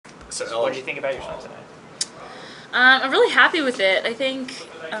So what did you think about your swim tonight? I'm really happy with it. I think,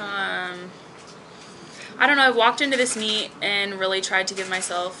 I don't know, I walked into this meet and really tried to give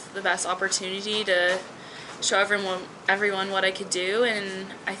myself the best opportunity to show everyone what I could do, and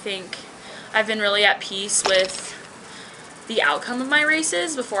I think I've been really at peace with the outcome of my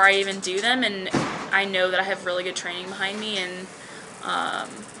races before I even do them, and I know that I have really good training behind me, and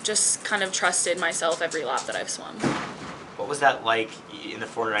just kind of trusted myself every lap that I've swum. What was that like in the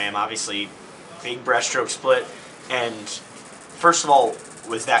 400 IM? Obviously, big breaststroke split. And first of all,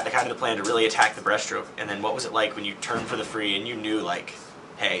 was that kind of the plan to really attack the breaststroke? And then what was it like when you turned for the free and you knew, like,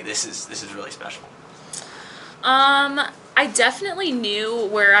 hey, this is really special? I definitely knew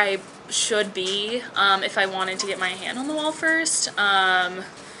where I should be if I wanted to get my hand on the wall first.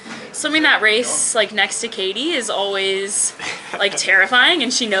 Swimming that race like next to Katie is always like terrifying,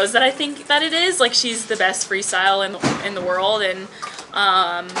 and she knows that I think that it is. Like, she's the best freestyle in the world, and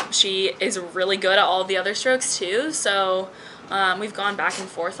she is really good at all the other strokes too. So we've gone back and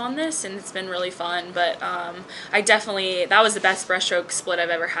forth on this, and it's been really fun. But that was the best breaststroke split I've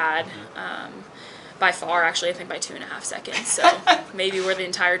ever had. By far, actually, I think by 2.5 seconds. So maybe where the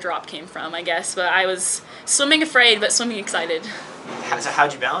entire drop came from, I guess. But I was swimming afraid, but swimming excited. So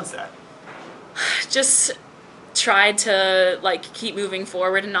how'd you balance that? Just tried to like keep moving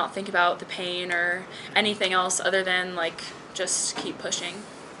forward and not think about the pain or anything else other than like just keep pushing.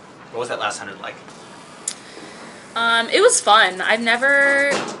 What was that last 100 like? It was fun. I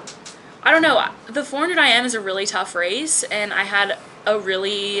don't know, the 400 IM is a really tough race, and I had a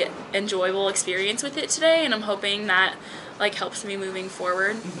really enjoyable experience with it today, and I'm hoping that like helps me moving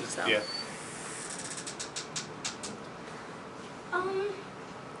forward. So. Yeah.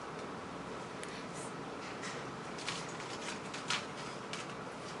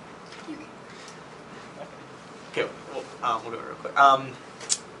 Okay, we'll go real quick.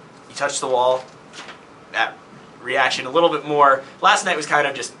 You touched the wall. That reaction a little bit more. Last night was kind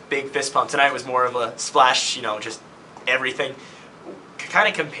of just big fist pump. Tonight was more of a splash, you know, just everything. Kind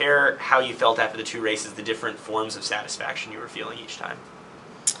of compare how you felt after the two races, the different forms of satisfaction you were feeling each time.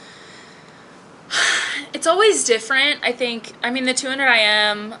 It's always different. I think, I mean, the 200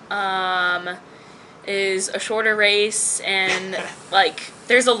 IM is a shorter race, and like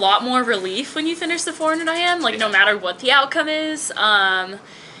there's a lot more relief when you finish the 400 IM, like no matter what the outcome is.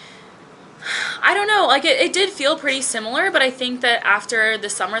 I don't know, like it did feel pretty similar, but I think that after the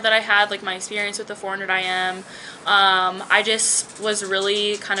summer that I had, like my experience with the 400 IM, I just was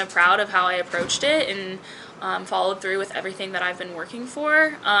really kind of proud of how I approached it and followed through with everything that I've been working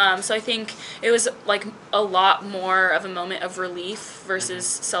for. So I think it was like a lot more of a moment of relief versus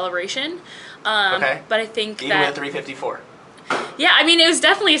celebration. Okay. But I think even at 3:54. Yeah, I mean, it was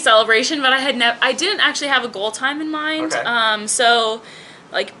definitely a celebration, but I didn't actually have a goal time in mind. Okay. So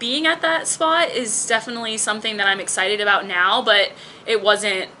like being at that spot is definitely something that I'm excited about now, but it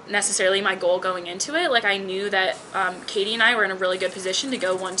wasn't necessarily my goal going into it. Like I knew that Katie and I were in a really good position to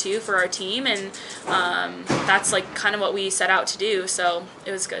go 1-2 for our team, and that's like kind of what we set out to do. So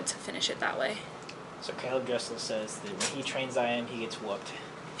it was good to finish it that way. So Caleb Dressel says that when he trains IM, he gets whooped.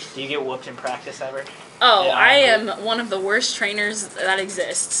 Do you get whooped in practice ever? Oh, I am one of the worst trainers that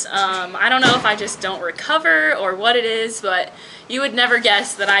exists. I don't know if I just don't recover or what it is, but you would never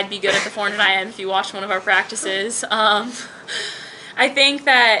guess that I'd be good at the 400 IM if you watched one of our practices. I think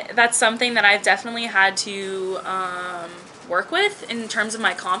that that's something that I've definitely had to work with in terms of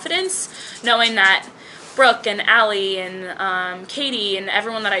my confidence, knowing that Brooke and Allie and Katie and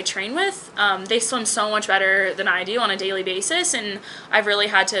everyone that I train with, they swim so much better than I do on a daily basis, and I've really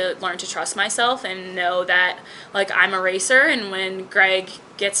had to learn to trust myself and know that like I'm a racer, and when Greg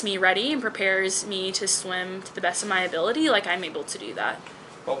gets me ready and prepares me to swim to the best of my ability, like I'm able to do that.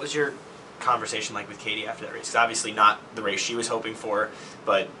 What was your conversation like with Katie after that race? It's obviously not the race she was hoping for,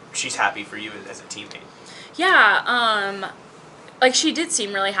 but she's happy for you as a teammate. Yeah, like she did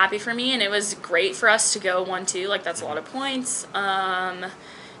seem really happy for me, and it was great for us to go 1-2. Like that's a lot of points.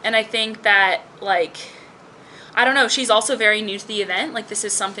 And I think that like, I don't know, she's also very new to the event. Like this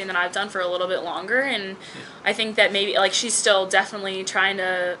is something that I've done for a little bit longer, and I think that maybe like she's still definitely trying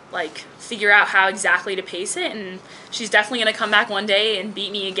to like figure out how exactly to pace it, and she's definitely going to come back one day and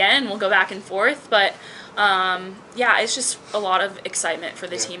beat me again. We'll go back and forth, but yeah, it's just a lot of excitement for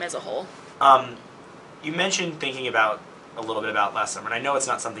the team as a whole. You mentioned thinking about a little bit about last summer, and I know it's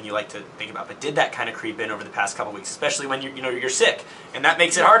not something you like to think about, but did that kind of creep in over the past couple weeks, especially when you're sick, and that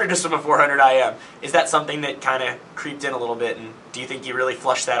makes it harder to swim a 400 IM? Is that something that kind of creeped in a little bit, and do you think you really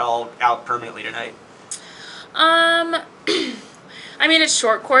flushed that all out permanently tonight? I mean, it's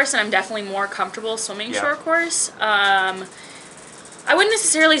short course, and I'm definitely more comfortable swimming short course. I wouldn't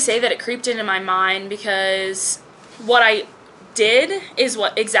necessarily say that it creeped into my mind because what I did is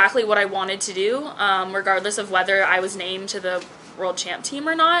exactly what I wanted to do, regardless of whether I was named to the world champ team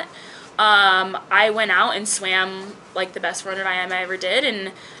or not. I went out and swam like the best 400 IM I ever did,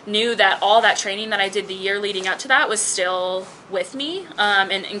 and knew that all that training that I did the year leading up to that was still with me,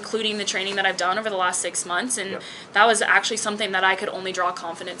 and including the training that I've done over the last 6 months, and Yep. that was actually something that I could only draw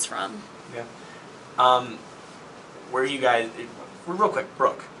confidence from. Yeah. Where you guys, real quick,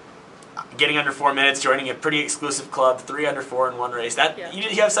 Brooke, getting under 4 minutes, joining a pretty exclusive club, 3 under 4 in one race. That Yeah.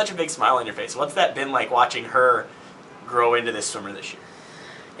 you have such a big smile on your face. What's that been like watching her grow into this swimmer this year?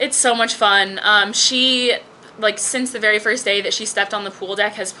 It's so much fun. She, like, since the very first day that she stepped on the pool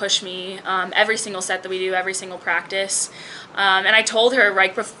deck, has pushed me every single set that we do, every single practice. And I told her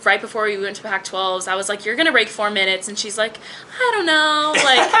right before we went to Pac-12s, I was like, you're going to break 4 minutes. And she's like, I don't know.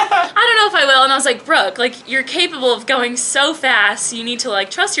 Like, I don't know if I will. And I was like, Brooke, like, you're capable of going so fast. You need to, like,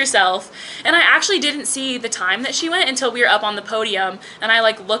 trust yourself. And I actually didn't see the time that she went until we were up on the podium. And I,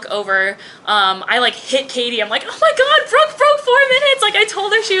 like, look over. I, like, hit Katie. I'm like, oh, my God, Brooke broke 4 minutes. Like, I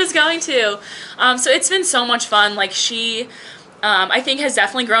told her she was going to. So it's been so much fun. Like, she, I think, has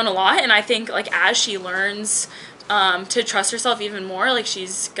definitely grown a lot. And I think, like, as she learns to trust herself even more, like,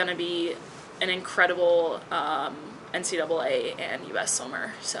 she's gonna be an incredible NCAA and U.S.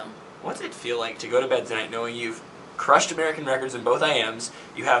 swimmer. So, What's it feel like to go to bed tonight knowing you've crushed American records in both IMs,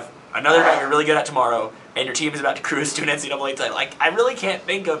 you have another night you're really good at tomorrow, and your team is about to cruise to an NCAA title? Like, I really can't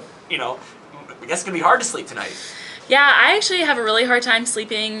think of, I guess it's gonna be hard to sleep tonight. yeah, I actually have a really hard time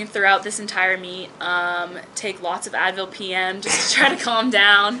sleeping throughout this entire meet. Take lots of Advil PM just to try to calm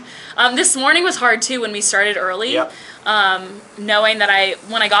down. This morning was hard too when we started early. Yep. Knowing that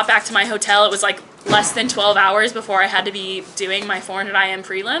when I got back to my hotel, it was like less than 12 hours before I had to be doing my 400 IM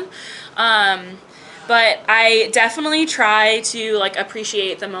prelim. But I definitely try to, like,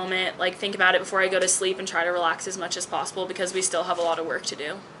 appreciate the moment, like, think about it before I go to sleep and try to relax as much as possible because we still have a lot of work to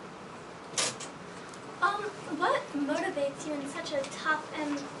do. What motivates you in such a tough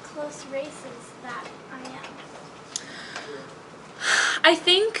and close races that I am? I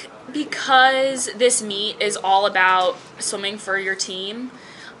think because this meet is all about swimming for your team,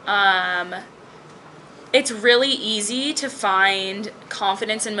 it's really easy to find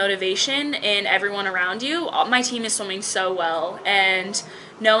confidence and motivation in everyone around you. My team is swimming so well, and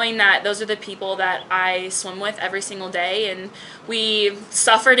knowing that those are the people that I swim with every single day, and we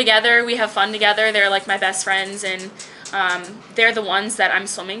suffer together, we have fun together, they're like my best friends, and they're the ones that I'm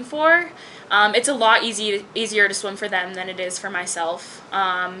swimming for. It's a lot easier to swim for them than it is for myself,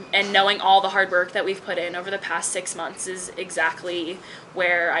 and knowing all the hard work that we've put in over the past 6 months is exactly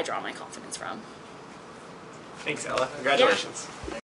where I draw my confidence from. Thanks, Ella. Congratulations. Yeah.